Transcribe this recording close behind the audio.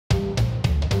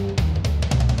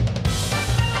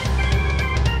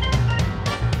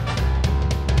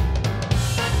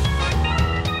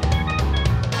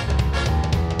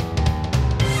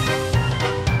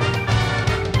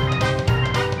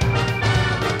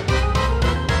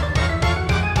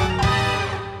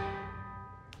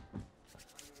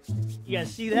You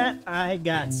guys see that? I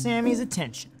got Sammy's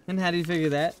attention. And how do you figure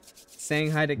that?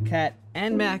 Saying hi to Kat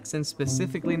and Max and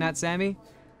specifically not Sammy?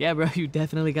 Yeah, bro, you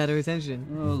definitely got her attention.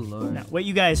 Oh, Lord. Now, what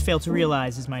you guys fail to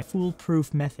realize is my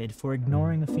foolproof method for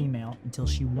ignoring a female until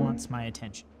she wants my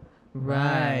attention.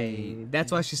 Right.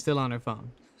 That's why she's still on her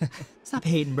phone. Stop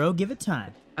hating, bro. Give it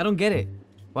time. I don't get it.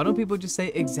 Why don't people just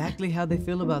say exactly how they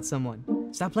feel about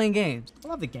someone? Stop playing games. I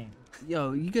love the game.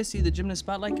 Yo, you guys see the Gymnast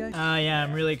Spotlight guy? Yeah,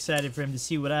 I'm really excited for him to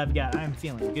see what I've got. I'm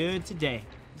feeling good today.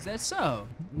 Is that so?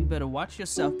 You better watch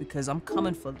yourself because I'm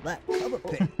coming for that cover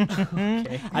pic.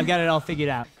 Okay. I've got it all figured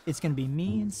out. It's gonna be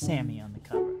me and Sammy on the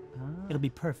cover. It'll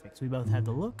be perfect. We both have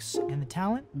the looks and the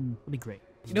talent. It'll be great.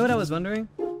 You know what I was wondering?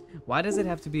 Why does it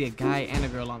have to be a guy and a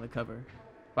girl on the cover?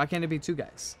 Why can't it be two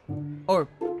guys? Or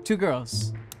two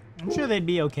girls? I'm sure they'd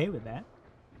be okay with that.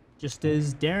 Just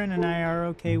as Darren and I are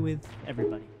okay with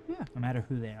everybody. Yeah. No matter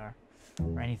who they are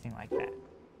or anything like that.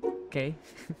 Okay.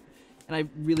 And I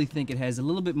really think it has a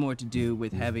little bit more to do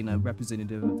with having a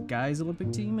representative of the guys'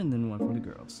 Olympic team and then one from the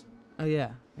girls. Oh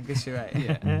yeah, I guess you're right.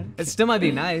 Yeah. It still might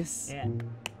be nice. Yeah.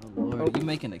 Oh, Lord. You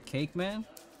making a cake, man?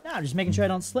 No, I'm just making sure I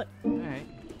don't slip. All right.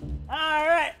 All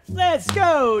right, let's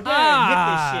go. Darren,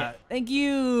 hit this shit. Thank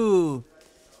you.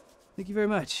 Thank you very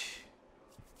much.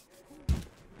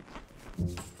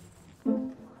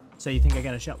 So you think I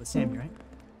got a shot with Sammy, right?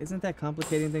 Isn't that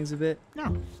complicating things a bit?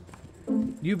 No.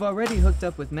 You've already hooked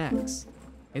up with Max.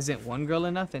 Isn't one girl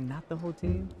enough and not the whole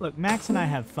team? Look, Max and I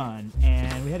have fun,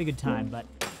 and we had a good time, but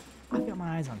I've got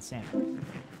my eyes on Sammy.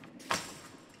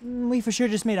 We for sure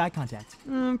just made eye contact.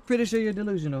 I'm pretty sure you're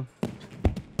delusional.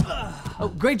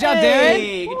 Oh, great job,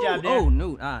 Hey, Darren! good job, Darren. Oh,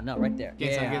 no. No, right there.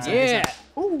 Get some, get some, Yeah. get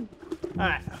some. Ooh. All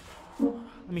right.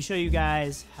 Let me show you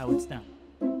guys how it's done.